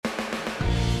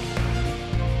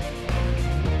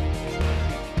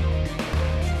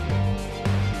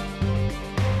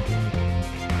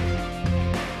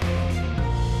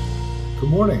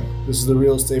morning. This is the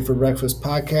Real Estate for Breakfast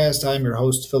podcast. I'm your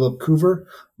host, Philip Coover.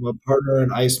 I'm a partner in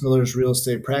Ice Miller's Real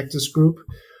Estate Practice Group.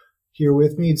 Here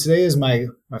with me today is my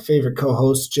favorite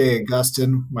co-host, Jay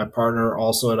Augustin, my partner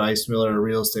also at Ice Miller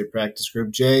Real Estate Practice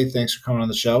Group. Jay, thanks for coming on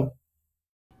the show.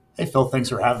 Hey, Phil, thanks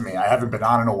for having me. I haven't been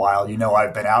on in a while. You know,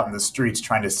 I've been out in the streets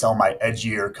trying to sell my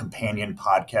edgier companion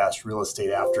podcast, Real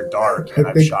Estate After Dark, and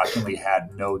I've shockingly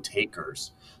had no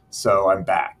takers. So I'm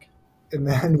back. And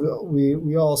then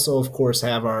we also, of course,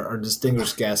 have our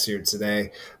distinguished guests here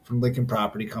today from Lincoln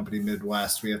Property Company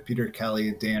Midwest. We have Peter Kelly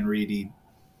and Dan Reidy.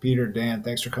 Peter, Dan,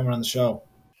 thanks for coming on the show.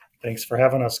 Thanks for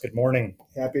having us. Good morning.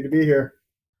 Happy to be here.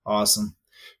 Awesome.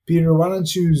 Peter, why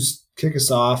don't you kick us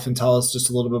off and tell us just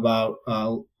a little bit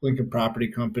about Lincoln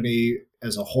Property Company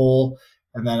as a whole,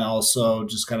 and then also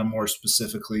just kind of more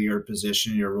specifically your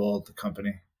position, your role at the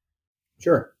company.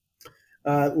 Sure.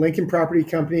 Lincoln Property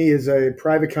Company is a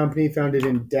private company founded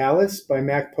in Dallas by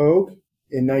Mac Pogue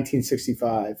in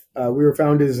 1965. We were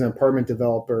founded as an apartment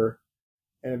developer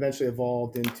and eventually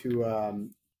evolved into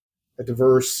a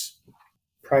diverse,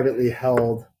 privately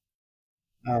held,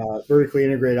 vertically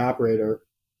integrated operator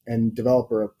and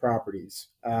developer of properties.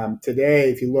 Today,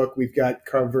 if you look, we've got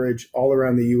coverage all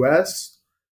around the U.S.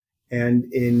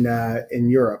 and in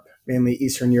Europe, mainly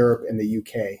Eastern Europe and the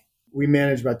U.K. We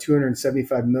manage about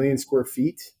 275 million square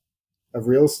feet of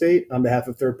real estate on behalf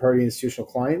of third-party institutional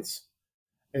clients.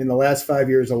 And in the last 5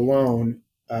 years alone,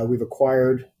 we've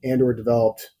acquired and or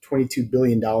developed $22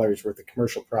 billion worth of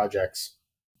commercial projects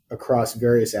across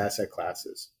various asset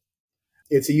classes.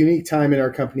 It's a unique time in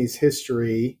our company's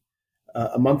history.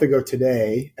 A month ago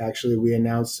today, actually, we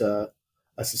announced a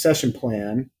succession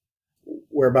plan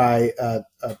whereby a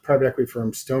private equity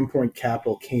firm, Stone Point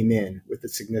Capital, came in with a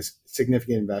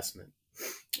significant investment.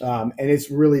 And it's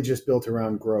really just built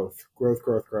around growth.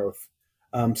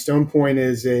 Stone Point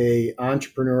is a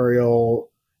entrepreneurial,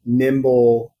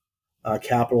 nimble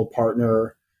capital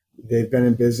partner. They've been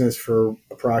in business for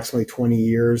approximately 20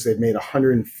 years. They've made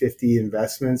 150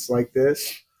 investments like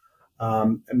this.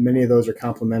 And many of those are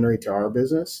complementary to our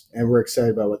business, and we're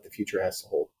excited about what the future has to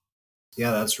hold.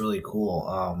 Yeah, that's really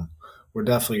cool. We're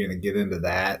definitely going to get into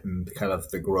that and kind of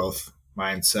the growth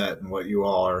mindset and what you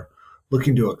all are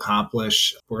looking to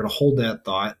accomplish. We're going to hold that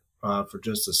thought for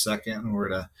just a second, and we're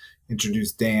going to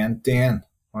introduce Dan. Dan,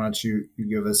 why don't you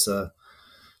give us a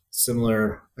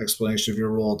similar explanation of your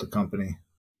role at the company?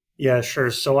 Yeah,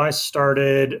 sure. So I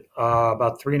started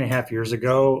about 3.5 years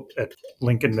ago at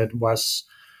Lincoln Midwest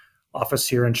office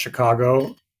here in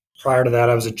Chicago. Prior to that,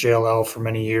 I was at JLL for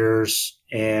many years,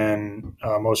 and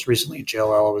most recently at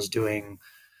JLL, I was doing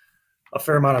a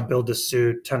fair amount of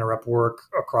build-to-suit tenant rep work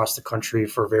across the country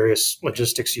for various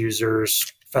logistics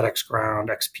users, FedEx Ground,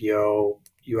 XPO,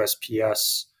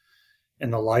 USPS,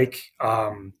 and the like.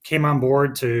 Came on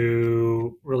board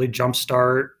to really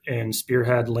jumpstart and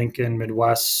spearhead Lincoln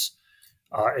Midwest's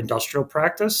industrial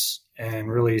practice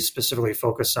and really specifically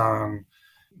focus on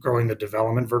growing the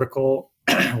development vertical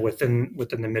within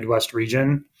the Midwest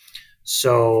region.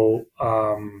 So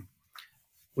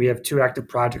we have 2 active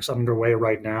projects underway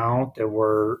right now that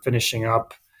we're finishing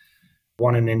up.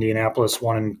 One in Indianapolis,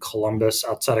 one in Columbus,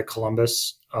 outside of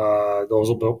Columbus. Those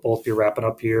will both be wrapping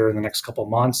up here in the next couple of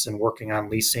months and working on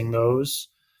leasing those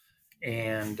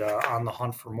and on the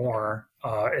hunt for more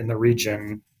in the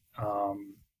region,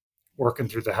 working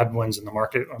through the headwinds in the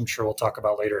market I'm sure we'll talk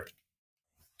about later.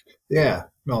 Yeah,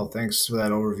 no, thanks for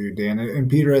that overview, Dan. And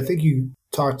Peter, I think you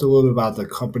talked a little bit about the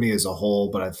company as a whole,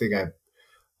 but I think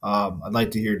I'd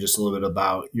like to hear just a little bit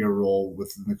about your role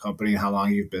within the company and how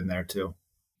long you've been there too.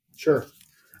 Sure.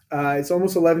 It's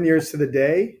almost 11 years to the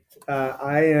day.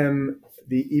 I am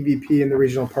the EVP and the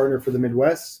regional partner for the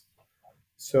Midwest.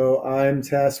 So I'm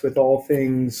tasked with all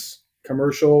things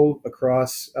commercial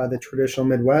across the traditional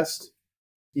Midwest.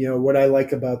 You know, what I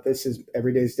like about this is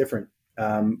every day is different.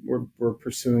 We're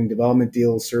pursuing development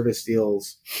deals, service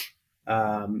deals,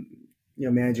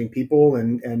 managing people,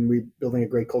 and we're building a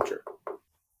great culture.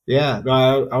 Yeah,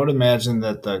 no, I would imagine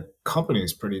that the company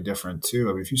is pretty different too.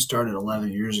 I mean, if you started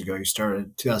 11 years ago, you started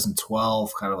in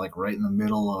 2012, kind of like right in the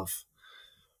middle of,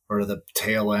 or the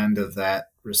tail end of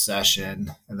that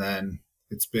recession, and then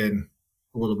it's been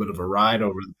a little bit of a ride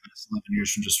over the past 11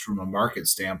 years from a market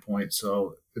standpoint.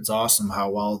 So it's awesome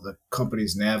how well the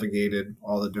company's navigated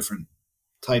all the different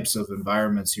types of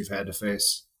environments you've had to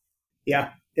face.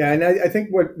 Yeah, and I think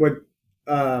what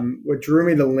drew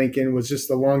me to Lincoln was just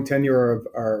the long tenure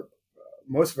of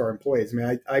most of our employees. I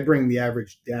mean, I bring the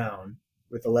average down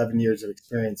with 11 years of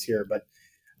experience here, but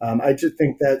I just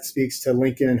think that speaks to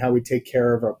Lincoln and how we take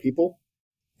care of our people.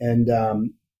 And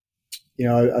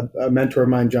a mentor of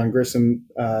mine, John Grissom,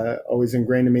 always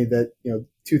ingrained in me that,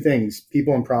 two things: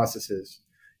 people and processes.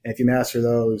 And if you master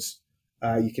those,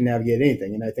 you can navigate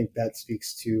anything. And I think that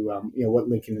speaks to what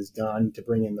Lincoln has done to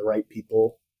bring in the right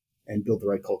people and build the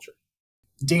right culture.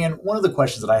 Dan, one of the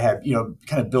questions that I had,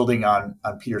 kind of building on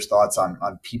Peter's thoughts on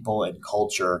people and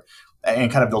culture,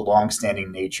 and kind of the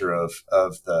longstanding nature of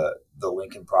the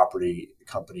Lincoln Property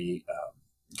Company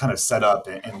kind of setup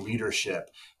and leadership.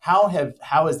 How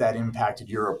has that impacted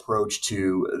your approach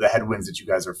to the headwinds that you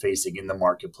guys are facing in the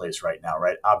marketplace right now?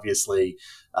 Right, obviously,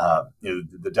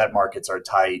 the debt markets are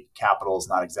tight. Capital is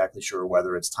not exactly sure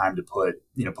whether it's time to put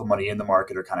money in the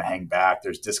market or kind of hang back.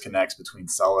 There's disconnects between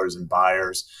sellers and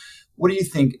buyers. What do you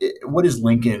think? What is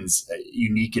Lincoln's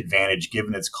unique advantage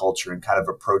given its culture and kind of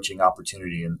approaching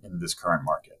opportunity in this current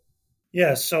market?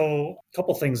 Yeah, so a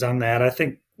couple things on that. I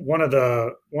think one of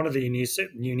the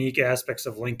unique aspects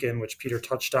of Lincoln, which Peter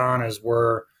touched on, is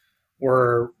we're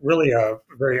really a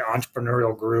very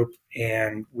entrepreneurial group,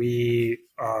 and we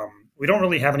don't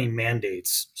really have any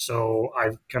mandates. So I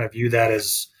kind of view that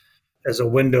as a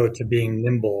window to being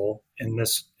nimble in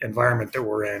this environment that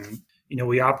we're in.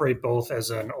 We operate both as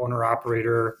an owner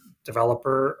operator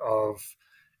developer of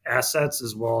assets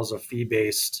as well as a fee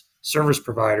based service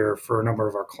provider for a number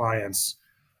of our clients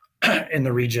in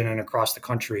the region and across the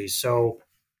country. So,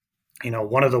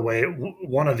 one of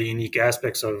the unique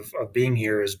aspects of being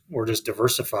here is we're just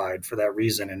diversified for that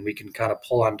reason, and we can kind of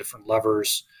pull on different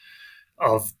levers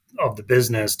of the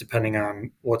business depending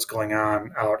on what's going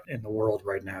on out in the world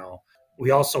right now. We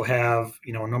also have,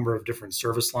 a number of different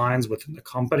service lines within the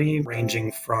company,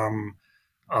 ranging from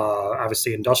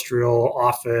obviously industrial,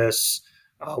 office.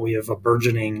 We have a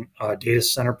burgeoning data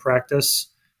center practice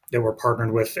that we're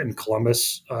partnered with in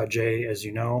Columbus, Jay, as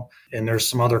you know. And there's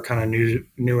some other kind of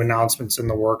new announcements in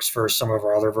the works for some of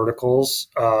our other verticals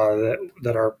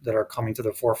that are coming to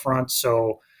the forefront.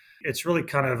 So it's really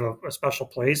kind of a special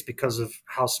place because of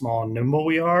how small and nimble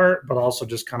we are, but also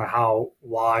just kind of how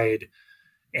wide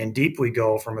and deep we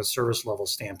go from a service level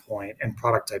standpoint and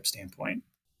product type standpoint.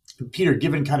 Peter,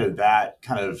 given kind of that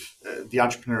the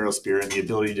entrepreneurial spirit and the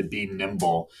ability to be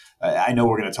nimble, I know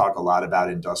we're going to talk a lot about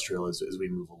industrial as we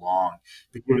move along,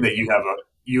 but given that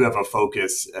you have a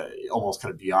focus almost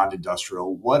kind of beyond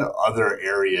industrial, what other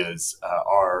areas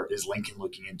is Lincoln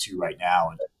looking into right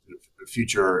now in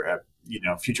future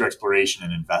exploration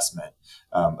and investment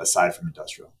aside from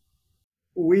industrial?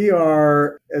 We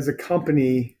are, as a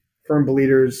company, firm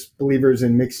believers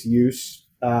in mixed use.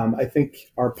 I think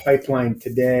our pipeline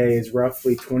today is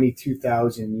roughly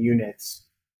 22,000 units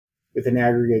with an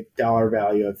aggregate dollar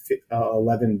value of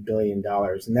 $11 billion.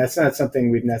 And that's not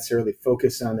something we've necessarily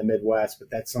focused on in the Midwest, but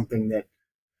that's something that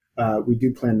we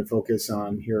do plan to focus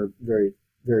on here very,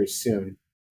 very soon.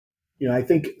 I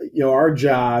think, our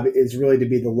job is really to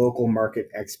be the local market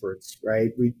experts,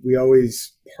 right? We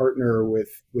always partner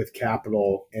with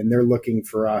capital, and they're looking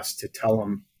for us to tell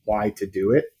them why to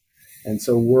do it. And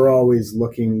so we're always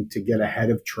looking to get ahead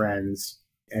of trends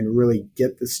and really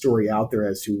get the story out there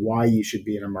as to why you should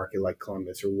be in a market like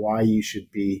Columbus or why you should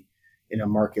be in a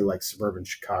market like suburban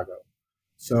Chicago.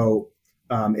 So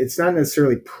it's not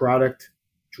necessarily product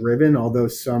driven, although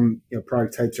some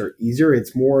product types are easier.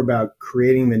 It's more about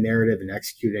creating the narrative and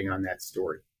executing on that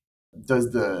story.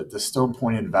 Does the Stone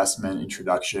Point investment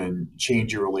introduction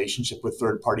change your relationship with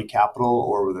third-party capital,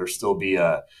 or will there still be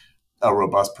a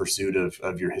robust pursuit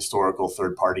of your historical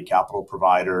third-party capital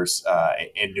providers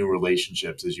and new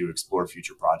relationships as you explore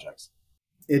future projects?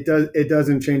 It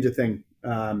doesn't change a thing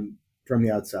from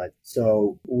the outside.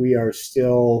 So we are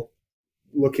still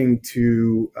looking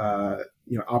to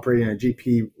operate in a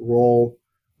GP role.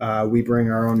 We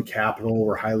bring our own capital.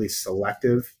 We're highly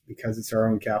selective because it's our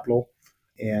own capital,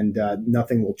 and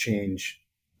nothing will change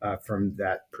from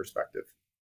that perspective.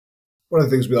 One of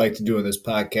the things we like to do in this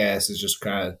podcast is just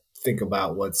kind of think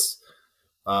about what's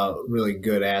really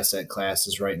good asset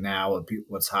classes right now,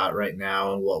 what's hot right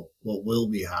now, and what will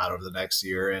be hot over the next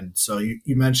year. And so you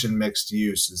mentioned mixed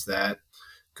use. Is that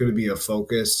could it be a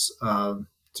focus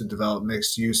to develop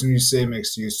mixed use? And you say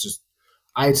mixed use, just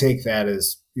I take that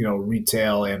as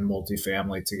retail and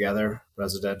multifamily together,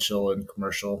 residential and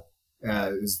commercial.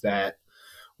 Is that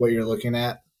what you're looking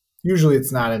at? Usually,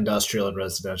 it's not industrial and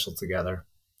residential together.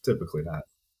 Typically not.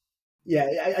 Yeah,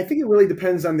 I think it really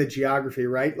depends on the geography,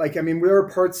 right? There are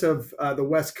parts of the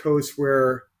West Coast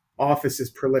where office is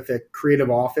prolific, creative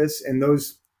office, and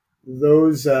those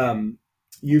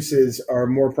uses are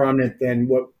more prominent than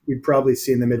what we probably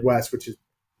see in the Midwest, which is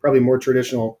probably more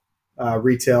traditional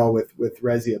retail with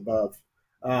resi above.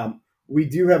 We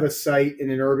do have a site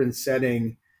in an urban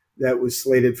setting that was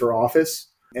slated for office,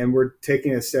 And we're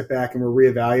taking a step back and we're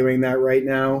reevaluating that right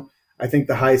now. I think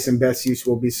the highest and best use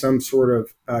will be some sort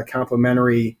of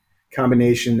complementary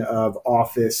combination of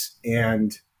office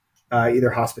and either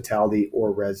hospitality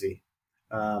or resi.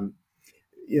 Um,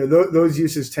 those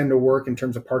uses tend to work in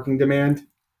terms of parking demand,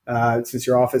 since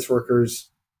your office workers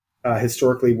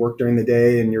historically work during the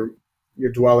day and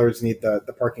your dwellers need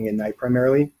the parking at night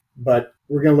primarily. But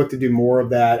we're going to look to do more of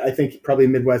that. I think probably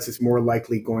Midwest is more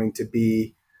likely going to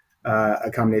be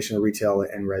a combination of retail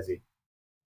and resi.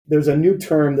 There's a new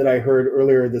term that I heard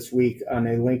earlier this week on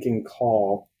a Lincoln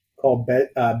call called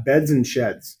beds and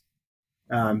sheds.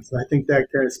 So I think that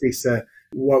kind of speaks to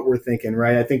what we're thinking,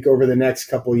 right? I think over the next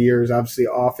couple of years, obviously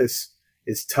office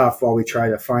is tough while we try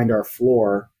to find our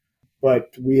floor, but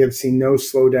we have seen no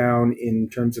slowdown in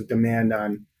terms of demand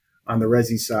on the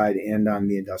resi side and on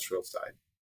the industrial side.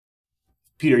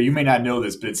 Peter, you may not know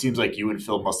this, but it seems like you and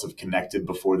Phil must have connected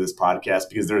before this podcast,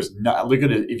 because there's no, look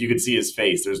at it, if you could see his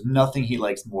face, there's nothing he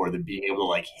likes more than being able to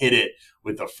like hit it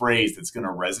with a phrase that's going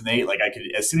to resonate. Like I could,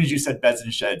 as soon as you said beds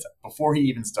and sheds, before he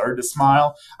even started to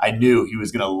smile, I knew he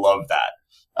was going to love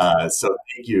that. So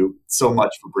thank you so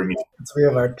much for bringing it. So we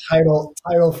have our title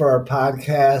for our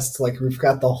podcast. Like we've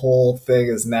got the whole thing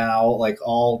is now like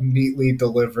all neatly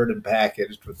delivered and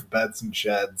packaged with the beds and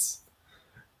sheds.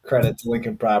 Credit to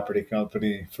Lincoln Property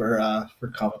Company for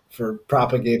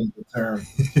propagating the term.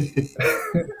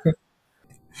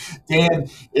 Dan,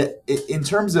 in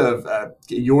terms of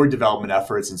your development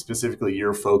efforts and specifically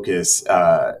your focus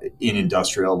in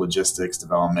industrial logistics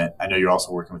development, I know you're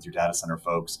also working with your data center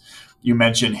folks. You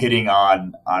mentioned hitting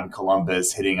on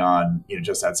Columbus, hitting on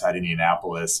just outside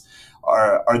Indianapolis.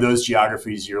 Are those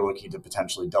geographies you're looking to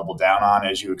potentially double down on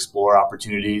as you explore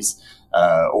opportunities,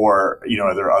 or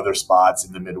are there other spots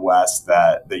in the Midwest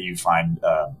that you find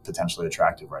potentially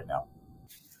attractive right now?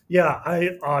 Yeah,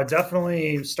 I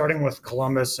definitely starting with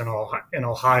Columbus in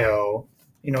Ohio.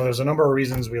 There's a number of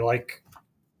reasons we like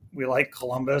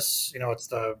Columbus. It's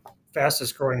the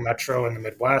fastest growing metro in the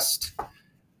Midwest.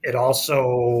 It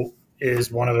also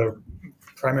is one of the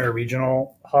primary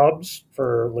regional hubs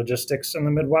for logistics in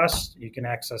the Midwest. You can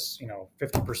access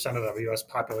 50% of the U.S.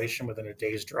 population within a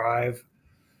day's drive.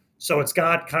 So it's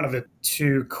got kind of the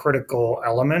two critical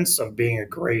elements of being a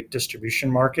great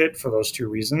distribution market for those two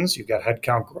reasons. You've got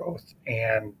headcount growth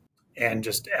and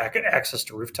just access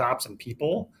to rooftops and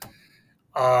people.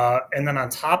 And then on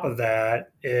top of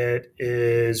that, it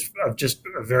is just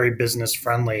a very business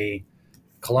friendly.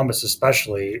 Columbus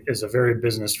especially is a very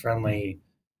business friendly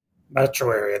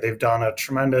metro area. They've done a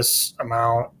tremendous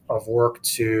amount of work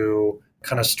to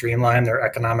kind of streamline their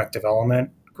economic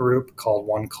development group called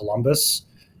One Columbus.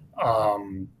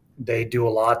 They do a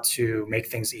lot to make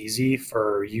things easy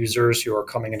for users who are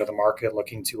coming into the market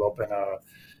looking to open a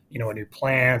new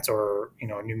plant or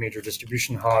a new major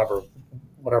distribution hub or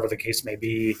whatever the case may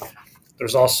be.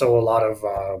 There's also a lot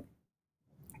of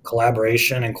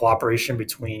collaboration and cooperation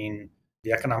between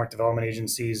the economic development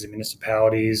agencies, the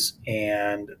municipalities,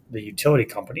 and the utility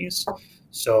companies.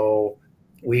 So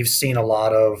we've seen a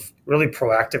lot of really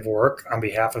proactive work on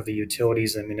behalf of the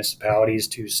utilities and municipalities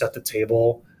to set the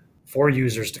table for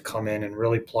users to come in and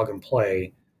really plug and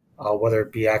play, whether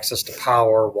it be access to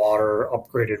power, water,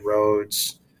 upgraded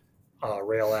roads,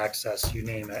 rail access, you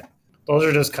name it. Those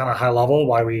are just kind of high level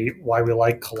why we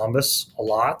like Columbus a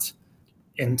lot.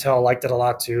 Intel liked it a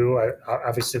lot too.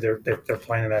 Obviously, they're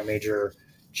planning that major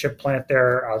chip plant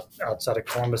there outside of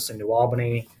Columbus in New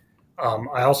Albany.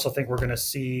 I also think we're going to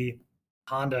see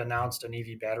Honda announced an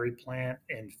EV battery plant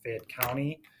in Fayette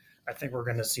County. I think we're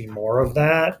going to see more of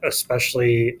that,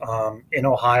 especially in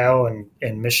Ohio and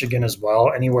in Michigan as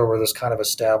well. Anywhere where there's kind of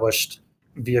established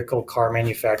vehicle car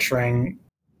manufacturing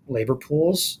labor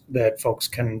pools that folks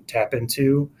can tap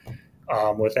into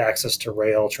with access to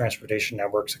rail, transportation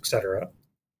networks, et cetera.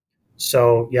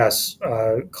 So yes,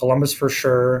 Columbus for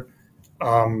sure.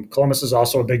 Columbus is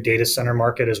also a big data center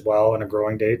market as well, and a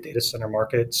growing data center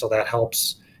market. So that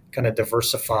helps kind of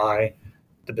diversify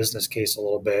the business case a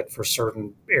little bit for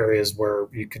certain areas where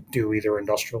you could do either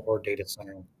industrial or data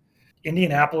center.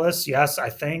 Indianapolis, yes, I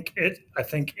think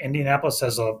Indianapolis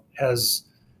has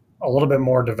a little bit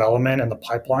more development in the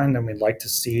pipeline than we'd like to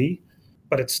see,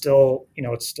 but it's still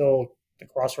the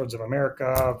crossroads of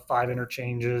America, 5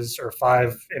 interchanges or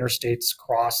 5 interstates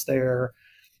cross there.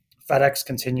 FedEx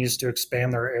continues to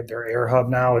expand their air hub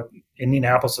now.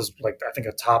 Indianapolis is I think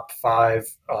a top 5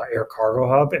 air cargo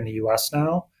hub in the U.S.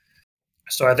 now.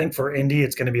 So I think for Indy,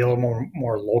 it's going to be a little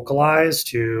more localized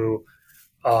to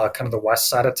kind of the west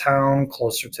side of town,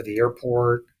 closer to the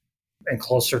airport, and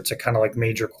closer to kind of like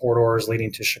major corridors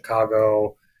leading to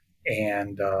Chicago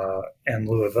and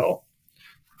Louisville.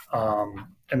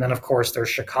 And then, of course, there's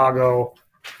Chicago.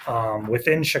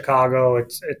 Within Chicago,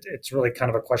 it's really kind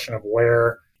of a question of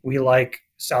where. We like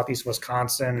Southeast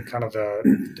Wisconsin, kind of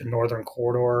the northern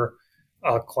corridor,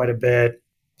 quite a bit.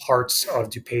 Parts of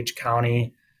DuPage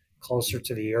County, closer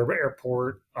to the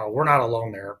airport. We're not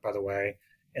alone there, by the way,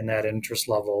 in that interest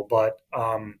level. But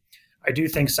I do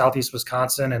think Southeast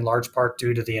Wisconsin, in large part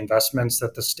due to the investments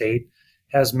that the state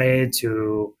has made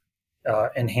to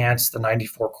enhance the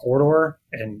 94 corridor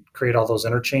and create all those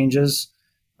interchanges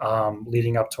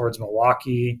leading up towards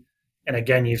Milwaukee. And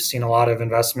again, you've seen a lot of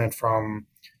investment from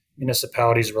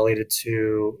municipalities related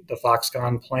to the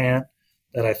Foxconn plant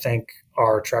that I think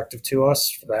are attractive to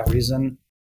us for that reason.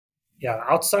 Yeah,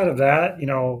 outside of that,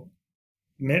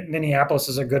 Minneapolis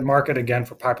is a good market again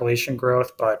for population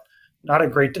growth, but not a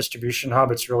great distribution hub.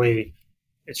 It's really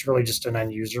just an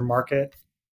end user market.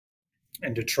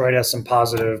 And Detroit has some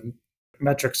positive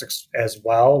metrics as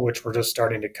well, which we're just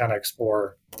starting to kind of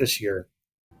explore this year.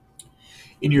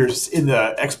 In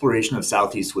the exploration of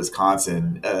Southeast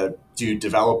Wisconsin, do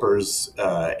developers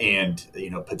and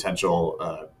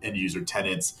potential end user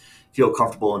tenants feel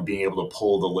comfortable in being able to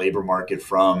pull the labor market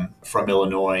from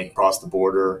Illinois across the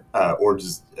border, or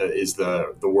is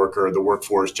the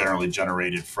workforce generally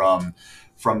generated from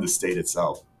the state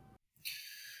itself?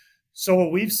 So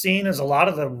what we've seen is a lot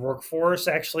of the workforce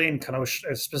actually in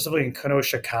Kenosha, specifically in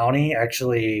Kenosha County,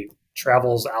 actually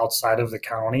travels outside of the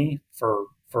county for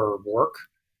work.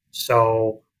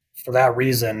 So for that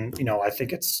reason, I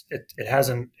think it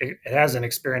hasn't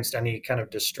experienced any kind of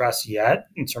distress yet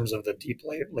in terms of the deep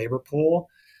labor pool.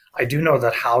 I do know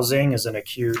that housing is an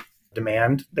acute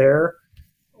demand there,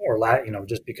 or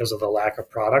just because of the lack of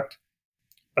product.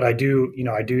 But I do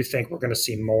think we're going to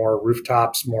see more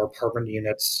rooftops, more apartment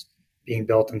units being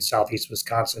built in Southeast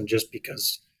Wisconsin just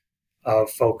because of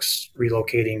folks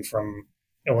relocating from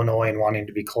Illinois and wanting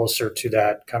to be closer to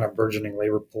that kind of burgeoning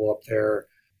labor pool up there.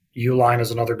 Uline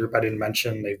is another group I didn't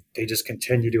mention. They just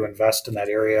continue to invest in that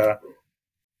area.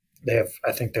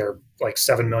 I think they're like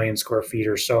 7 million square feet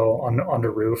or so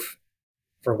under roof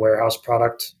for warehouse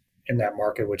product in that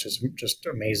market, which is just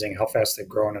amazing how fast they've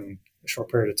grown in a short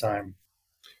period of time.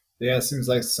 Yeah, it seems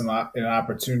like an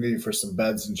opportunity for some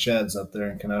beds and sheds up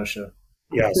there in Kenosha.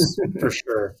 Yes, for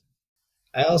sure.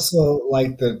 I also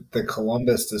like the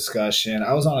Columbus discussion.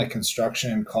 I was on a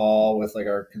construction call with like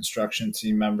our construction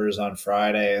team members on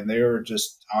Friday, and they were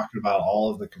just talking about all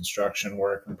of the construction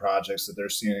work and projects that they're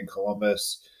seeing in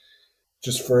Columbus.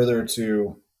 Just further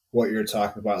to what you're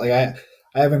talking about, like I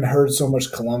haven't heard so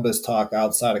much Columbus talk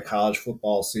outside of college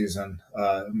football season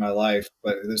in my life,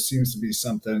 but there seems to be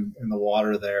something in the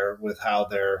water there with how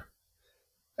they're.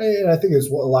 And I think it's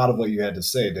a lot of what you had to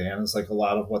say, Dan. It's like a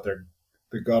lot of what the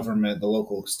government, the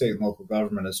local state and local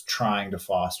government is trying to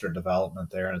foster development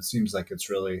there, and it seems like it's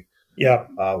really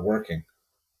working.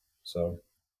 So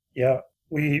yeah,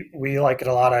 we like it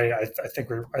a lot. I think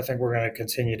we're going to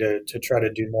continue to try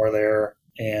to do more there,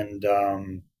 and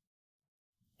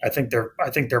I think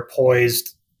they're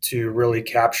poised to really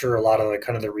capture a lot of the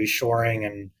kind of the reshoring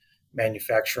and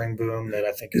manufacturing boom that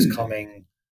I think is coming.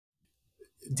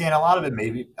 Dan, a lot of it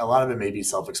may be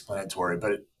self-explanatory,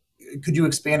 but could you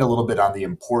expand a little bit on the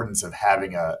importance of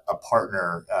having a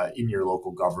partner in your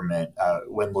local government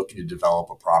when looking to develop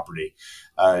a property?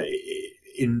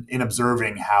 In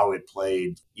observing how it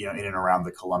played, in and around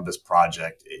the Columbus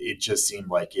project, it just seemed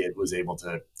like it was able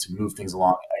to move things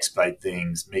along, expedite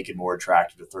things, make it more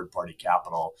attractive to third-party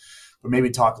capital. But maybe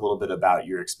talk a little bit about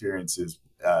your experiences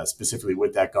specifically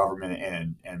with that government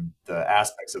and the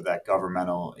aspects of that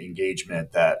governmental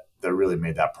engagement that really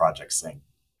made that project sing.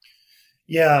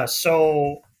 Yeah,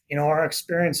 so our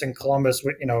experience in Columbus,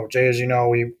 Jay, as you know,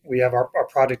 we have our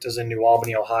project is in New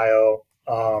Albany, Ohio,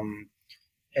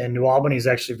 and New Albany is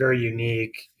actually very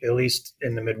unique, at least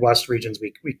in the Midwest regions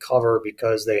we cover,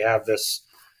 because they have this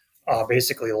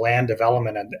basically land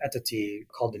development entity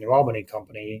called the New Albany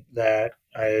Company that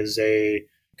is a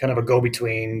kind of a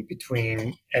go-between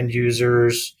between end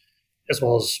users as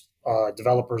well as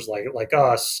developers like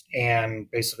us and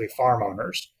basically farm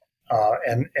owners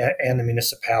and the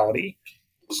municipality.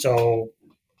 So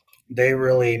they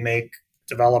really make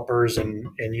developers and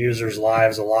users'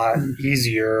 lives a lot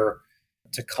easier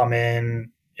to come in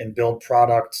and build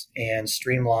product and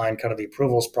streamline kind of the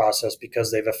approvals process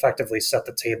because they've effectively set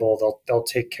the table. They'll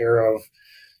take care of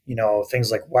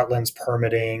things like wetlands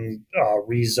permitting,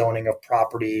 rezoning of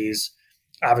properties,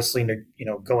 obviously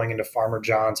going into Farmer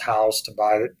John's house to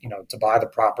buy the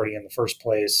property in the first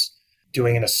place,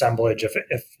 doing an assemblage if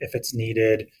it's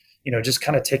needed, just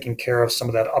kind of taking care of some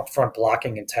of that upfront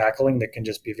blocking and tackling that can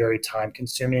just be very time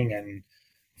consuming and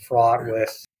fraught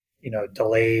with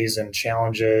delays and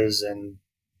challenges and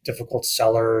difficult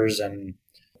sellers and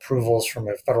approvals from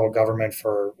the federal government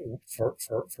for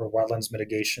wetlands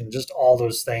mitigation, just all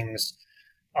those things.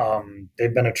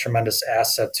 They've been a tremendous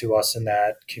asset to us in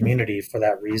that community for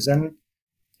that reason.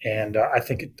 And I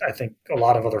think a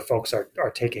lot of other folks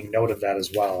are taking note of that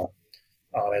as well,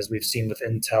 as we've seen with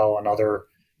Intel and other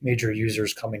major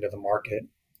users coming to the market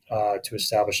to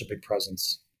establish a big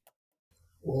presence.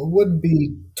 Well, it would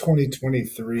be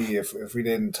 2023 if we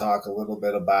didn't talk a little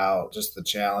bit about just the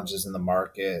challenges in the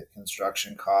market.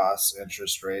 Construction costs,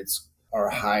 interest rates are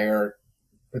higher,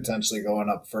 potentially going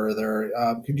up further.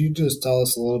 Could you just tell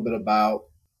us a little bit about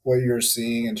what you're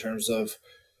seeing in terms of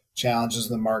challenges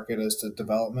in the market as to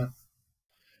development?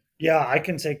 Yeah, I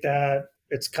can take that.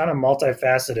 It's kind of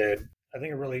multifaceted. I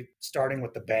think really starting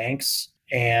with the banks,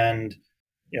 and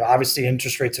obviously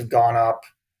interest rates have gone up,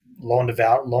 loan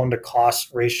to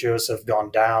cost ratios have gone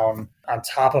down. On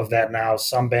top of that, now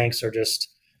some banks are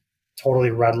just totally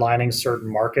redlining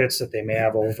certain markets that they may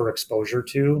have overexposure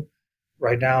to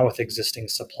right now with existing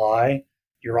supply.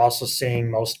 You're also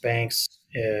seeing most banks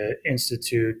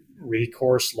institute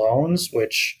recourse loans,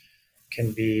 which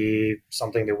can be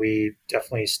something that we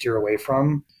definitely steer away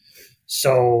from.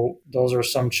 So those are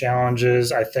some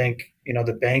challenges. I think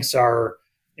the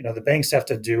banks have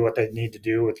to do what they need to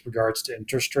do with regards to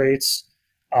interest rates.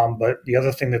 But the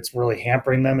other thing that's really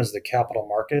hampering them is the capital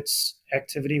markets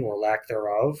activity or lack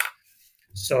thereof.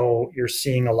 So you're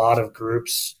seeing a lot of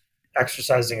groups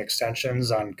exercising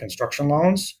extensions on construction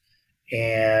loans,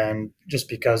 and just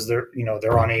because they're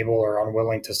unable or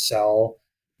unwilling to sell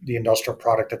the industrial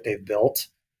product that they've built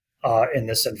in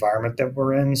this environment that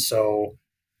we're in. So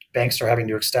banks are having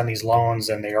to extend these loans,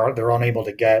 and they're unable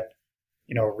to get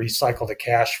recycle the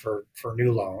cash for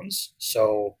new loans.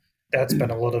 So that's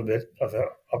been a little bit of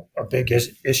a big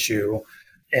issue,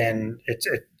 and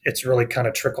it's really kind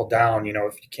of trickled down.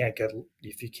 If you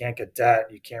can't get debt,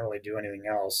 you can't really do anything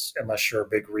else unless you're a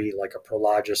big REIT like a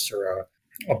Prologis or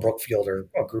a Brookfield or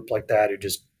a group like that who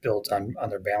just built on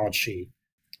their balance sheet.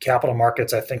 Capital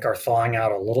markets, I think, are thawing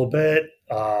out a little bit.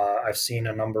 I've seen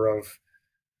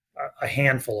a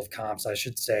handful of comps, I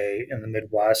should say, in the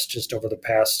Midwest just over the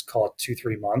past, call it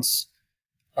 2-3 months.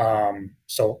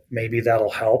 So maybe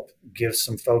that'll help give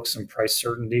some folks some price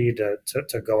certainty to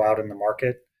go out in the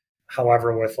market.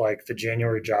 However, with like the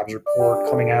January jobs report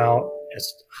coming out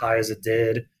as high as it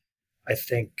did, I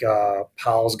think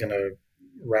Powell's going to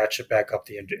ratchet back up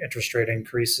the interest rate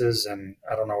increases, and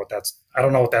I don't know what that's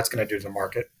going to do to the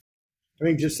market. I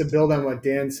think just to build on what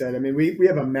Dan said, I mean, we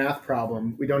have a math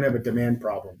problem. We don't have a demand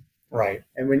problem. Right.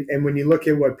 And when you look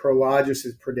at what Prologis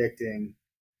is predicting,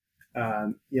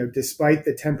 despite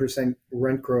the 10%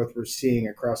 rent growth we're seeing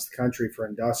across the country for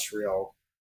industrial,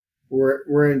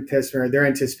 they're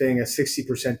anticipating a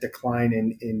 60% decline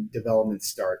in development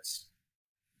starts.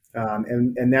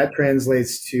 And that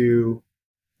translates to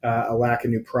a lack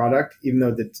of new product, even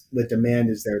though the demand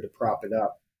is there to prop it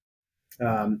up.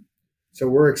 So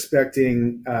we're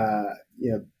expecting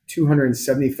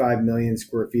 275 million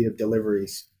square feet of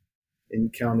deliveries in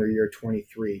calendar year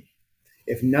 23.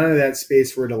 If none of that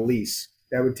space were to lease,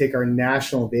 that would take our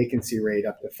national vacancy rate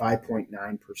up to 5.9%,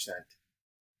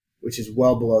 which is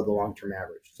well below the long-term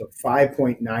average. So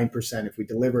 5.9% if we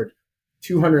delivered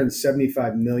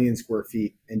 275 million square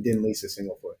feet and didn't lease a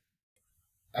single foot.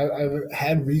 I've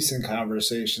had recent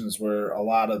conversations where a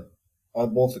lot of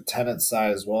on both the tenant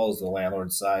side as well as the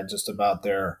landlord side, just about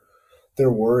their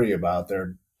worry about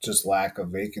their just lack of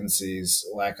vacancies,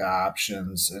 lack of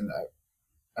options, and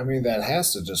I mean that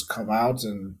has to just come out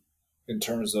in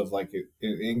terms of like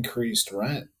an increased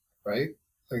rent, right?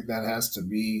 Like that has to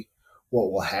be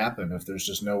what will happen if there's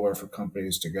just nowhere for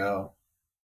companies to go.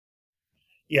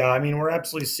 Yeah, I mean we're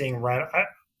absolutely seeing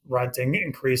renting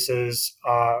increases.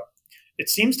 It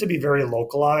seems to be very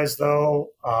localized though.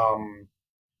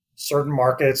 Certain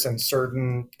markets and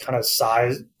certain kind of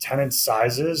tenant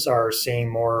sizes are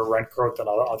seeing more rent growth than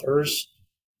others.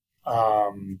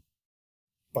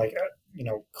 Like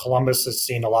Columbus has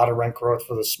seen a lot of rent growth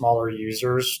for the smaller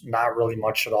users, not really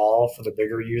much at all for the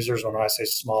bigger users. When I say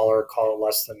smaller, call it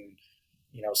less than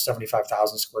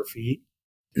 75,000 square feet.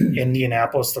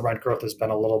 Indianapolis, the rent growth has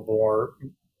been a little more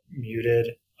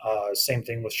muted. Same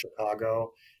thing with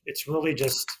Chicago. It's really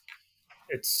just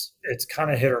it's kind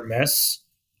of hit or miss.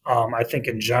 I think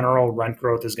in general, rent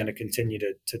growth is going to continue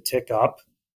to tick up,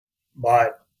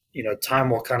 but time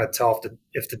will kind of tell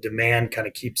if the demand kind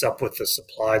of keeps up with the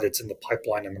supply that's in the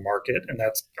pipeline in the market, and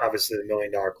that's obviously the $1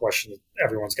 million question that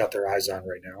everyone's got their eyes on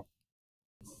right now.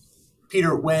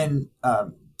 Peter, when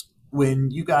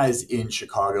you guys in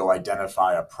Chicago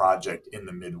identify a project in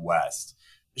the Midwest,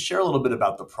 share a little bit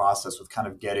about the process with kind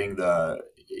of getting the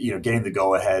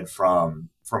go ahead from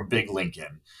Big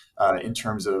Lincoln in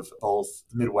terms of both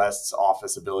the Midwest's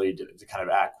office ability to kind of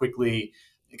act quickly,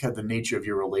 kind of the nature of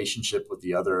your relationship with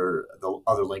the other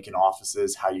Lincoln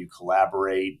offices, how you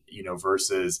collaborate,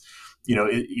 versus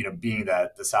being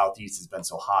that the Southeast has been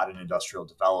so hot in industrial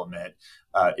development.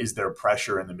 Is there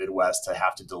pressure in the Midwest to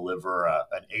have to deliver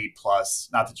an A plus?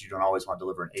 Not that you don't always want to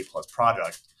deliver an A plus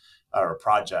product or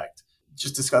project.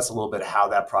 Just discuss a little bit how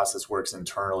that process works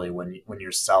internally when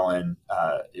you're selling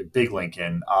Big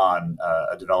Lincoln on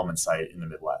a development site in the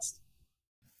Midwest.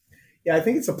 Yeah, I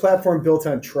think it's a platform built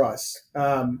on trust.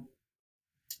 I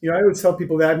always tell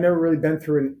people that I've never really been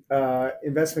through an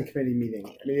investment committee meeting.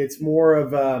 I mean, it's more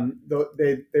of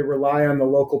they rely on the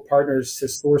local partners to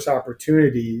source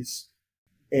opportunities,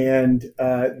 and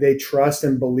they trust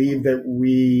and believe that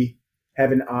we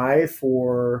have an eye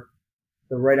for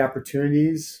the right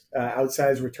opportunities,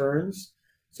 outsized returns.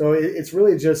 So it's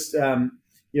really just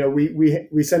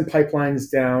we send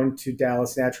pipelines down to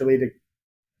Dallas naturally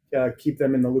to keep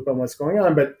them in the loop on what's going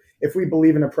on. But if we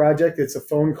believe in a project, it's a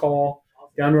phone call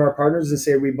down to our partners and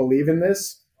say, we believe in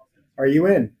this. Are you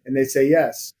in? And they say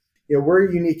yes. We're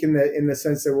unique in the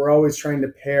sense that we're always trying to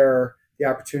pair the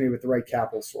opportunity with the right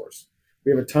capital source.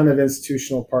 We have a ton of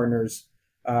institutional partners.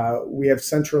 We have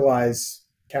centralized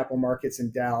capital markets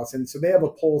in Dallas, and so they have a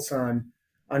pulse on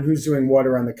who's doing what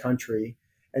around the country.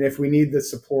 And if we need the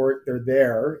support, they're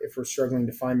there. If we're struggling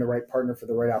to find the right partner for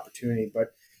the right opportunity,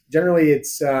 but generally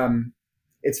it's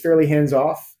fairly hands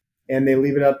off, and they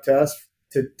leave it up to us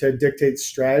to dictate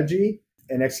strategy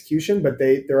and execution. But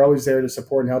they're always there to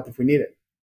support and help if we need it.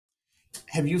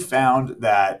 Have you found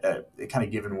that, kind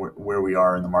of given where we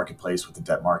are in the marketplace with the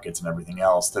debt markets and everything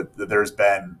else, that there's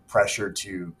been pressure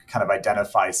to kind of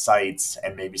identify sites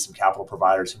and maybe some capital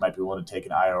providers who might be willing to take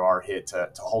an IRR hit to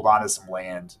hold on to some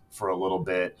land for a little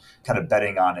bit, kind of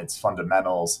betting on its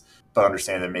fundamentals, but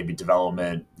understand that maybe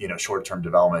development, short-term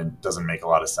development doesn't make a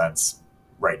lot of sense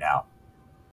right now?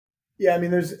 Yeah, I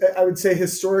mean, I would say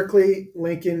historically,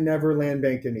 Lincoln never land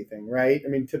banked anything, right? I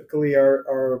mean, typically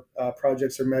our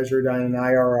projects are measured on an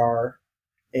IRR,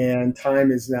 and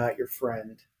time is not your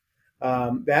friend.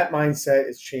 That mindset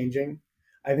is changing.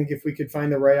 I think if we could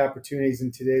find the right opportunities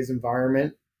in today's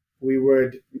environment, we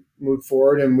would move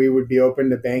forward, and we would be open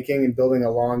to banking and building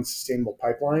a long, sustainable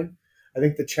pipeline. I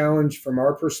think the challenge from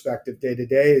our perspective day to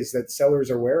day is that sellers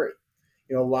are wary.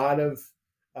 A lot of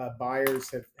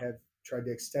buyers have tried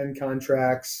to extend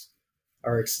contracts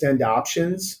or extend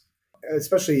options,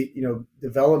 especially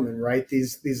development. Right,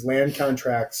 these land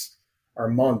contracts are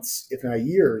months, if not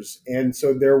years, and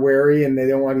so they're wary and they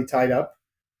don't want to be tied up.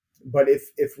 But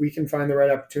if we can find the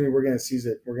right opportunity, we're going to seize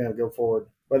it. We're going to go forward,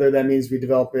 whether that means we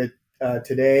develop it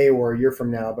today or a year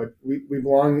from now. But we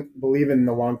long believe in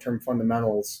the long term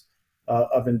fundamentals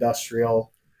of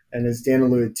industrial, and as Dan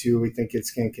alluded to, we think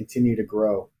it's going to continue to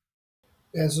grow.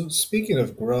 Yeah, so speaking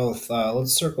of growth,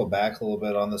 let's circle back a little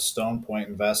bit on the Stone Point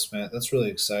investment. That's really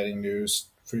exciting news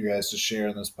for you guys to share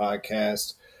in this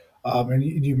podcast. And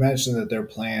you mentioned that their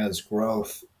plan is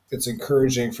growth. It's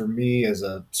encouraging for me as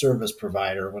a service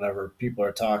provider whenever people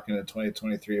are talking in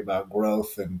 2023 about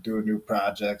growth and doing new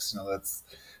projects.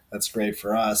 That's great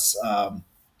for us.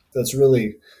 That's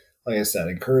really, like I said,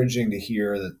 encouraging to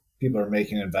hear that people are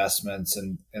making investments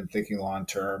and thinking long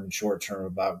term and short term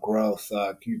about growth.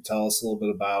 Can you tell us a little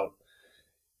bit about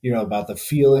the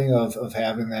feeling of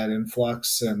having that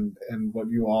influx and what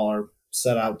you all are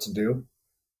set out to do?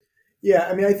 Yeah,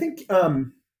 I mean, I think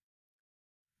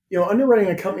underwriting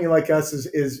a company like us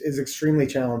is extremely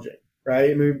challenging,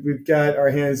 right? I mean, we've got our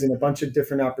hands in a bunch of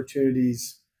different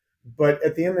opportunities, but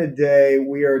at the end of the day,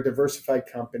 we are a diversified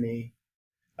company,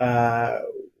 and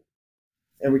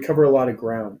we cover a lot of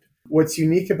ground. What's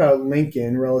unique about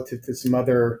Lincoln relative to some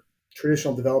other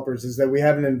traditional developers is that we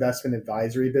have an investment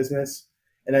advisory business,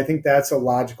 and I think that's a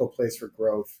logical place for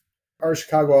growth. Our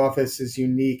Chicago office is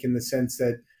unique in the sense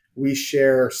that we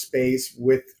share space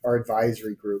with our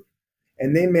advisory group,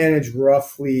 and they manage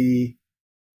roughly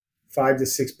 $5 to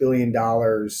 $6 billion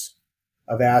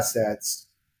of assets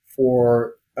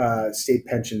for state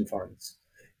pension funds.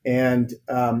 And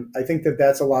I think that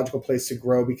that's a logical place to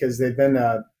grow because they've been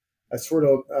a sort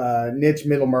of niche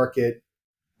middle market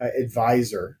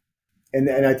advisor. And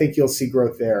I think you'll see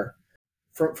growth there.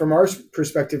 From our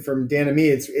perspective, from Dan and me,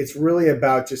 it's really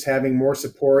about just having more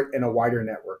support and a wider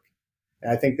network.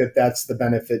 And I think that that's the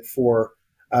benefit for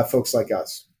folks like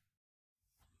us.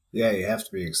 Yeah, you have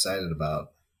to be excited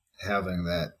about having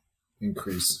that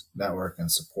increased network and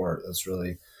support. That's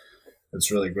really, It's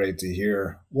really great to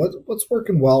hear. What's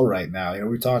working well right now?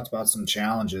 We talked about some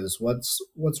challenges. What's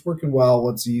working well?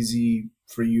 What's easy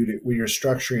for you to when you're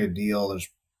structuring a deal? There's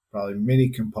probably many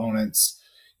components.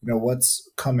 What's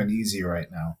coming easy right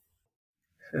now?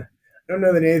 I don't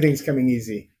know that anything's coming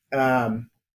easy, but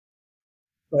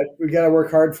we got to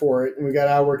work hard for it, and we got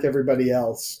to outwork everybody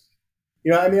else.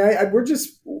 I mean,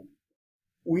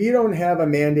 we don't have a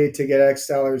mandate to get X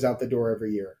sellers out the door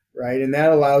every year, right? And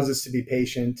that allows us to be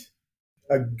patient.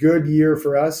 A good year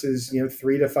for us is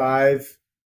 3 to 5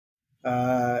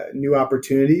 new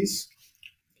opportunities.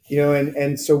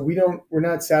 And so we're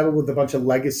not saddled with a bunch of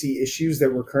legacy issues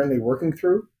that we're currently working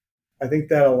through. I think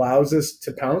that allows us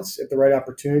to pounce at the right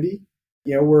opportunity.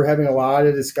 We're having a lot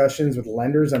of discussions with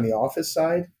lenders on the office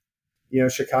side.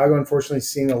 Chicago, unfortunately,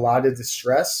 is seeing a lot of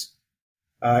distress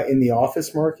in the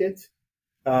office market.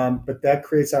 But that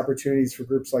creates opportunities for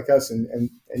groups like us. And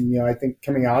I think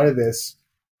coming out of this,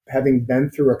 having been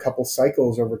through a couple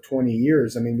cycles over 20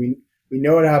 years, I mean, we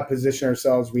know how to position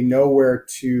ourselves. We know where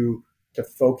to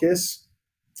focus.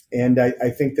 And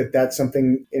I think that that's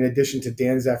something, in addition to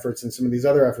Dan's efforts and some of these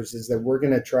other efforts, is that we're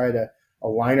going to try to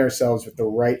align ourselves with the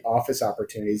right office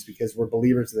opportunities, because we're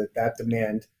believers that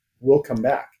demand will come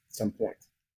back at some point.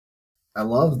 I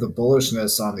love the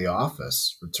bullishness on the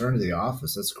office, return to the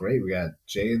office. That's great. We got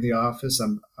Jay in the office.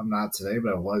 I'm not today,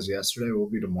 but I was yesterday. We'll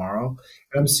be tomorrow.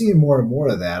 And I'm seeing more and more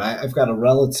of that. I've got a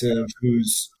relative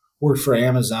who's worked for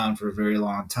Amazon for a very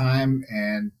long time,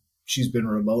 and she's been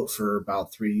remote for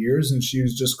about 3 years, and she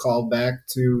was just called back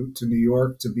to New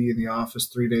York to be in the office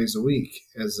 3 days a week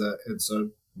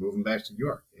so moving back to New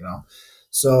York.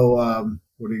 So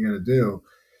what are you going to do?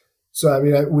 So I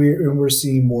mean, we're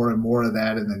seeing more and more of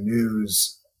that in the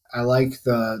news. I like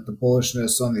the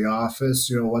bullishness on the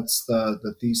office. What's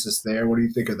the thesis there? What do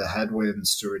you think of the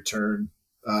headwinds to return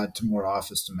to more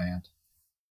office demand?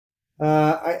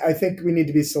 I think we need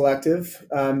to be selective.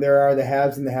 There are the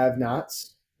haves and the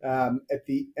have-nots. At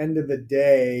the end of the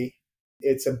day,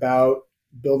 it's about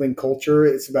building culture.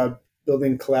 It's about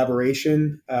building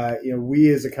collaboration. We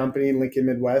as a company, Lincoln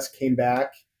Midwest, came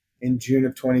back in June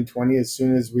of 2020 as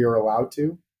soon as we were allowed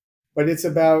to. But it's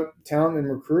about talent and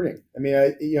recruiting. I mean,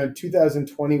 in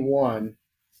 2021,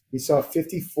 we saw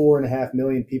 54.5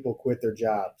 million people quit their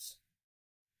jobs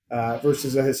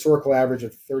versus a historical average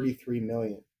of 33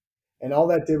 million. And all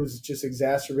that did was just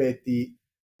exacerbate the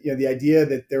idea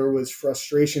that there was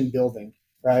frustration building,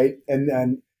 right?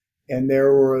 And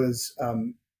there was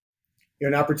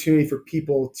an opportunity for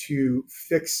people to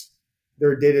fix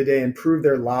their day-to-day, improve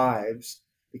their lives,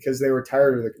 because they were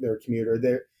tired of their commute, or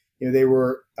they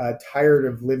were tired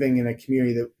of living in a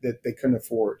community that they couldn't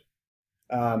afford.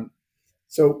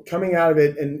 So coming out of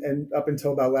it and up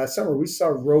until about last summer, we saw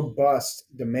robust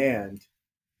demand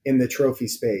in the trophy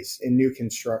space, in new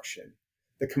construction.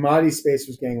 The commodity space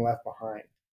was getting left behind.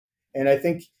 And I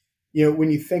think,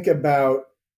 when you think about,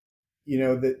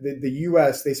 the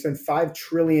U.S., they spend $5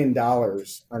 trillion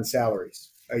on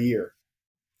salaries a year.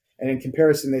 And in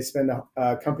comparison,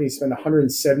 companies spend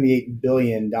 $178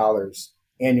 billion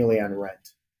annually on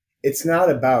rent. It's not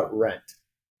about rent.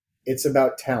 It's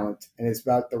about talent, and it's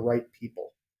about the right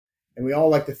people. And we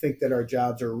all like to think that our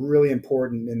jobs are really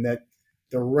important, and that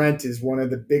the rent is one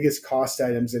of the biggest cost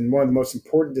items and one of the most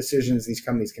important decisions these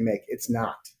companies can make. It's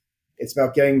not. It's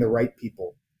about getting the right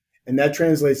people. And that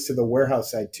translates to the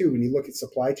warehouse side too. When you look at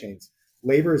supply chains,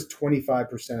 labor is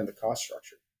 25% of the cost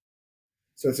structure.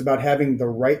 So it's about having the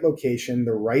right location,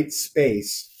 the right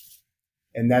space,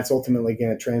 and that's ultimately going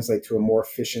to translate to a more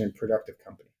efficient and productive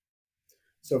company.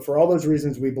 So for all those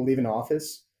reasons, we believe in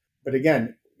office. But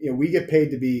again, we get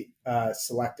paid to be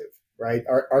selective, right?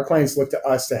 Our clients look to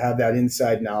us to have that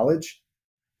inside knowledge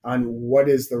on what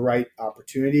is the right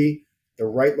opportunity, the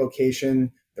right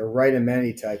location, the right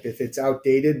amenity type. If it's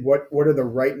outdated, what are the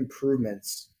right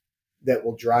improvements that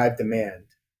will drive demand?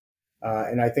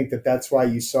 And I think that's why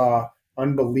you saw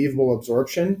unbelievable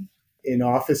absorption in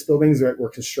office buildings that were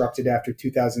constructed after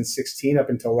 2016 up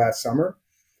until last summer.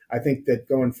 I think that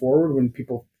going forward, when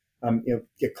people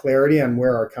get clarity on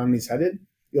where our economy is headed,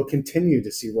 you'll continue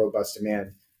to see robust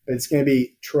demand. But it's going to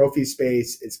be trophy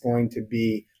space. It's going to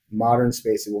be modern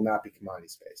space. It will not be commodity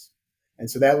space. And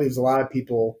so that leaves a lot of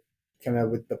people kind of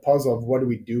with the puzzle of, what do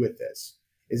we do with this?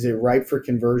 Is it ripe for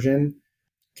conversion?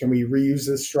 Can we reuse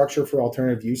this structure for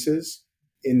alternative uses?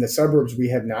 In the suburbs, we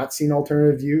have not seen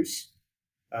alternative use.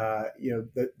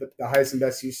 The highest and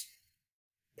best use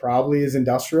probably is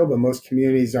industrial, but most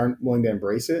communities aren't willing to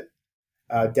embrace it.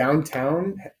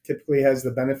 Downtown typically has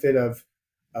the benefit of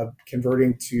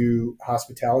converting to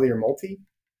hospitality or multi.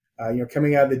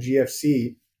 Coming out of the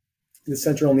GFC, the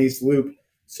Central and East Loop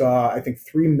saw, I think,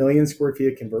 3 million square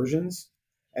feet of conversions.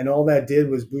 And all that did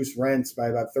was boost rents by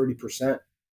about 30%.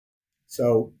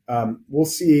 So we'll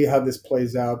see how this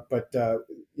plays out. But,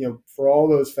 for all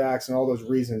those facts and all those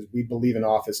reasons, we believe in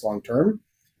office long term.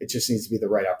 It just needs to be the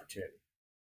right opportunity.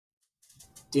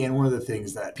 Dan, one of the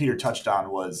things that Peter touched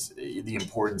on was the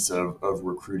importance of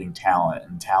recruiting talent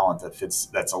and talent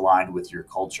that's aligned with your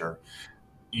culture.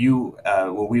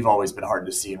 We've always been hard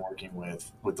to see in working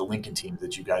with the Lincoln team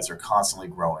that you guys are constantly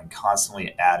growing,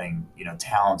 constantly adding,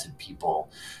 talented people.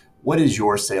 What is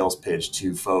your sales pitch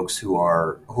to folks who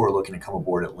are looking to come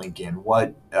aboard at Lincoln?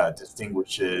 What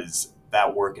distinguishes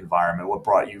that work environment? What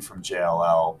brought you from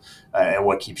JLL, and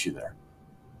what keeps you there?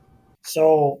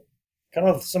 So, kind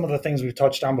of some of the things we've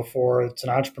touched on before. It's an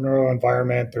entrepreneurial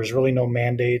environment. There's really no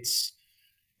mandates.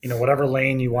 Whatever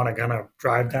lane you want to kind of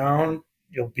drive down,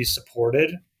 you'll be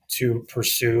supported to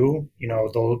pursue,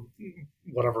 those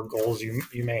whatever goals you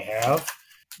may have.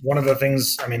 One of the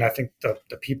things, I think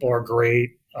the people are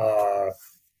great.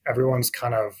 Everyone's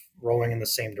kind of rowing in the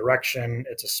same direction.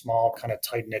 It's a small, kind of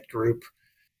tight knit group.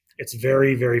 It's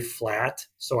very, very flat.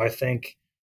 So I think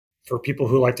for people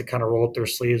who like to kind of roll up their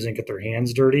sleeves and get their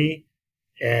hands dirty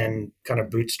and kind of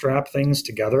bootstrap things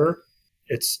together,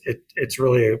 it's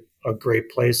really a great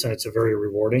place, and it's a very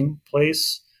rewarding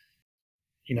place.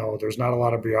 There's not a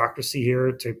lot of bureaucracy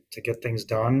here to get things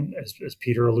done, as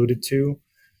Peter alluded to.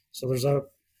 So there's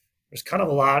kind of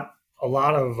a lot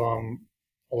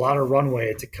of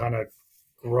runway to kind of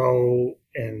grow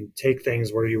and take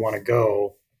things where you want to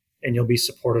go, and you'll be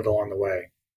supported along the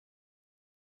way.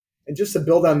 And just to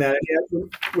build on that,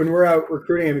 when we're out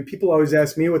recruiting, people always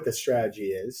ask me what the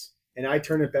strategy is, and I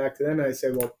turn it back to them and I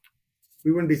say, well,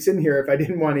 we wouldn't be sitting here if I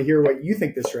didn't want to hear what you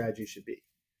think the strategy should be,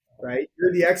 right?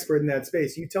 You're the expert in that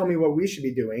space. You tell me what we should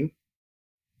be doing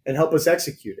and help us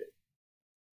execute it.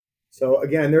 So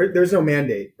again, there's no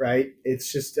mandate, right?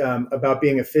 It's just about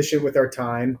being efficient with our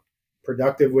time,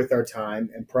 productive with our time,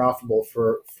 and profitable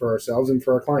for ourselves and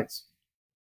for our clients.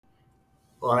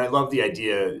 Well, and I love the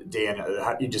idea, Dan,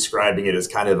 how you describing it as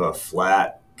kind of a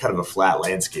flat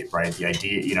landscape, right? The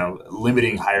idea,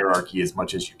 limiting hierarchy as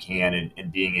much as you can,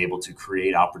 and being able to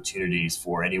create opportunities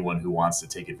for anyone who wants to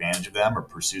take advantage of them or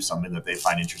pursue something that they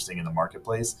find interesting in the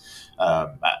marketplace.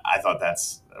 I thought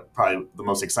that's probably the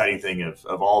most exciting thing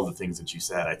of all of the things that you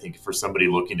said. I think for somebody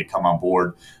looking to come on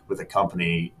board with a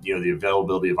company, the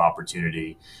availability of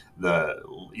opportunity, the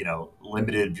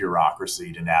limited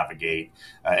bureaucracy to navigate,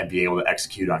 and be able to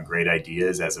execute on great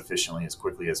ideas as efficiently, as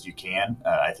quickly as you can.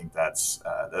 I think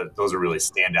those are really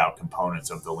standout components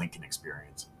of the Lincoln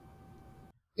experience.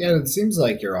 Yeah, it seems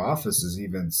like your office is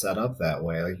even set up that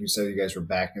way. Like you said, you guys were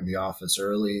back in the office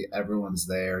early. Everyone's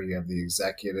there. You have the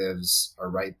executives are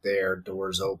right there,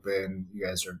 doors open. You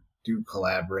guys do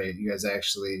collaborate. You guys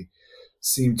actually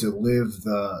seem to live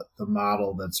the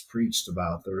model that's preached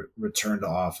about the return to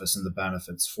office and the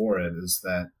benefits for it. Is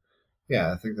that,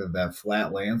 yeah, I think that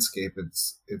flat landscape,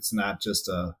 it's not just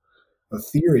a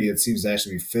theory. It seems to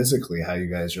actually be physically how you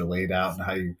guys are laid out and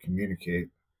how you communicate.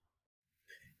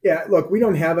 Yeah, look, we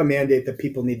don't have a mandate that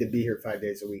people need to be here 5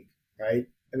 days a week, right?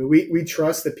 We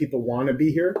trust that people want to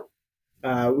be here.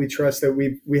 We trust that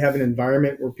we have an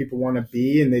environment where people want to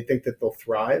be and they think that they'll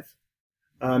thrive.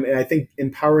 And I think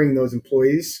empowering those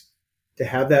employees to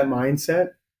have that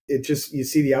mindset, you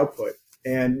see the output,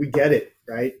 and we get it,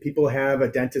 right? People have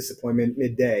a dentist appointment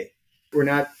midday. We're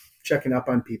not checking up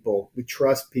on people. We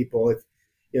trust people.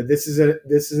 This is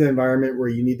an environment where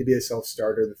you need to be a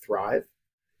self-starter to thrive.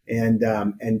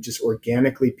 And just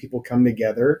organically people come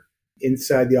together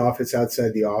inside the office,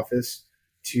 outside the office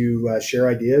to share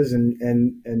ideas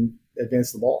and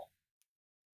advance the ball.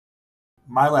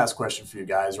 My last question for you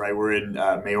guys, right? We're in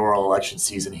mayoral election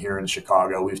season here in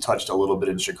Chicago. We've touched a little bit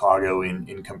in Chicago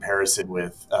in comparison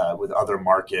with other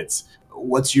markets.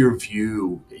 What's your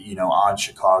view, on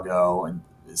Chicago and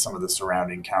some of the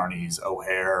surrounding counties,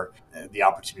 O'Hare, the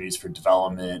opportunities for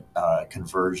development,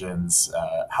 conversions?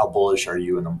 How bullish are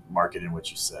you in the market in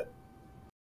which you sit?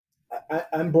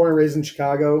 I'm born and raised in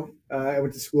Chicago. I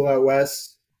went to school out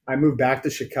west. I moved back to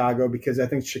Chicago because I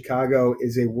think Chicago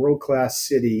is a world-class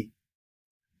city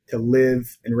to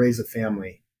live and raise a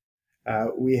family.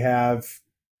 We have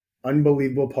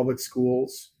unbelievable public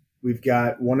schools. We've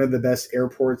got one of the best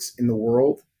airports in the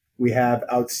world. We have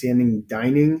outstanding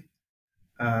dining,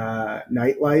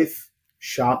 nightlife,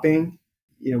 shopping.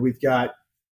 We've got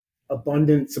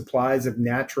abundant supplies of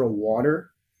natural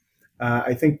water.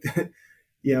 I think that,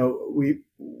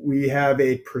 we have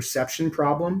a perception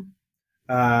problem.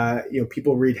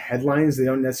 People read headlines; they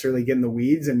don't necessarily get in the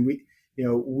weeds, and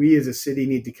we as a city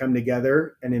need to come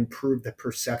together and improve the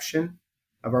perception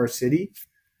of our city.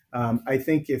 I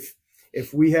think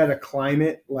if we had a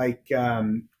climate like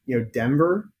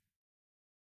Denver,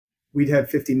 we'd have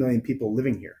 50 million people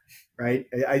living here, right?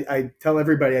 I tell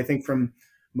everybody, I think from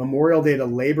Memorial Day to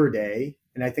Labor Day,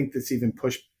 and I think this even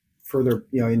pushed further,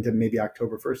 into maybe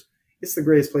October 1st, it's the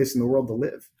greatest place in the world to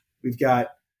live. We've got,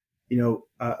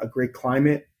 a great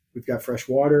climate. We've got fresh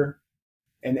water.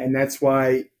 And that's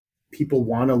why people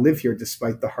want to live here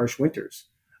despite the harsh winters.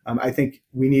 I think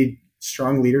we need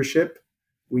strong leadership.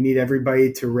 We need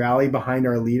everybody to rally behind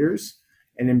our leaders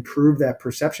and improve that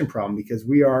perception problem, because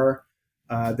we are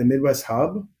the Midwest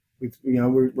hub.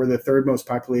 We're the third most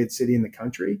populated city in the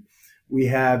country. We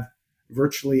have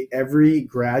virtually every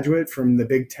graduate from the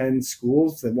Big Ten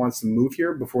schools that wants to move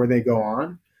here before they go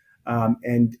on.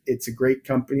 And it's a great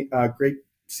great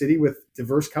city with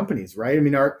diverse companies, right? I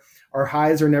mean, our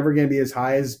highs are never going to be as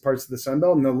high as parts of the Sun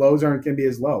Belt, and the lows aren't going to be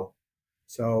as low.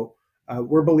 So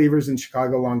we're believers in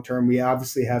Chicago long term. We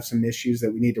obviously have some issues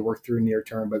that we need to work through near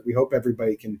term, but we hope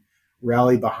everybody can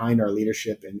rally behind our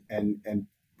leadership and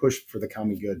push for the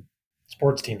common good.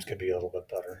 Sports teams could be a little bit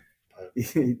better. But...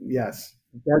 Yes,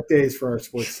 dark days for our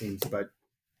sports teams, but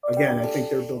again, I think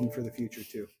they're building for the future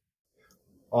too.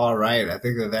 All right. I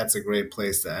think that's a great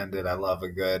place to end it. I love a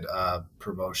good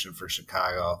promotion for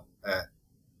Chicago.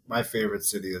 My favorite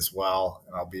city as well,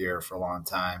 and I'll be here for a long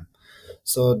time.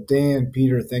 So Dan,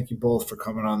 Peter, thank you both for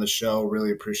coming on the show.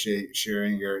 Really appreciate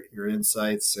sharing your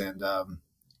insights and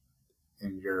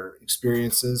your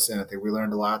experiences. And I think we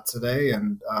learned a lot today,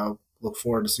 and look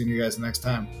forward to seeing you guys next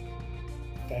time.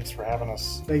 Thanks for having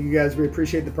us. Thank you guys. We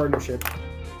appreciate the partnership.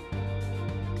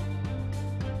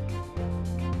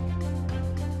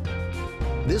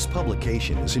 This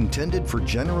publication is intended for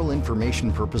general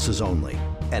information purposes only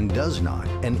and does not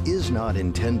and is not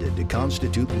intended to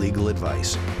constitute legal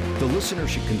advice. The listener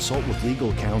should consult with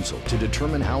legal counsel to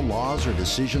determine how laws or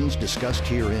decisions discussed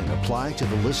herein apply to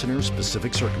the listener's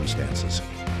specific circumstances.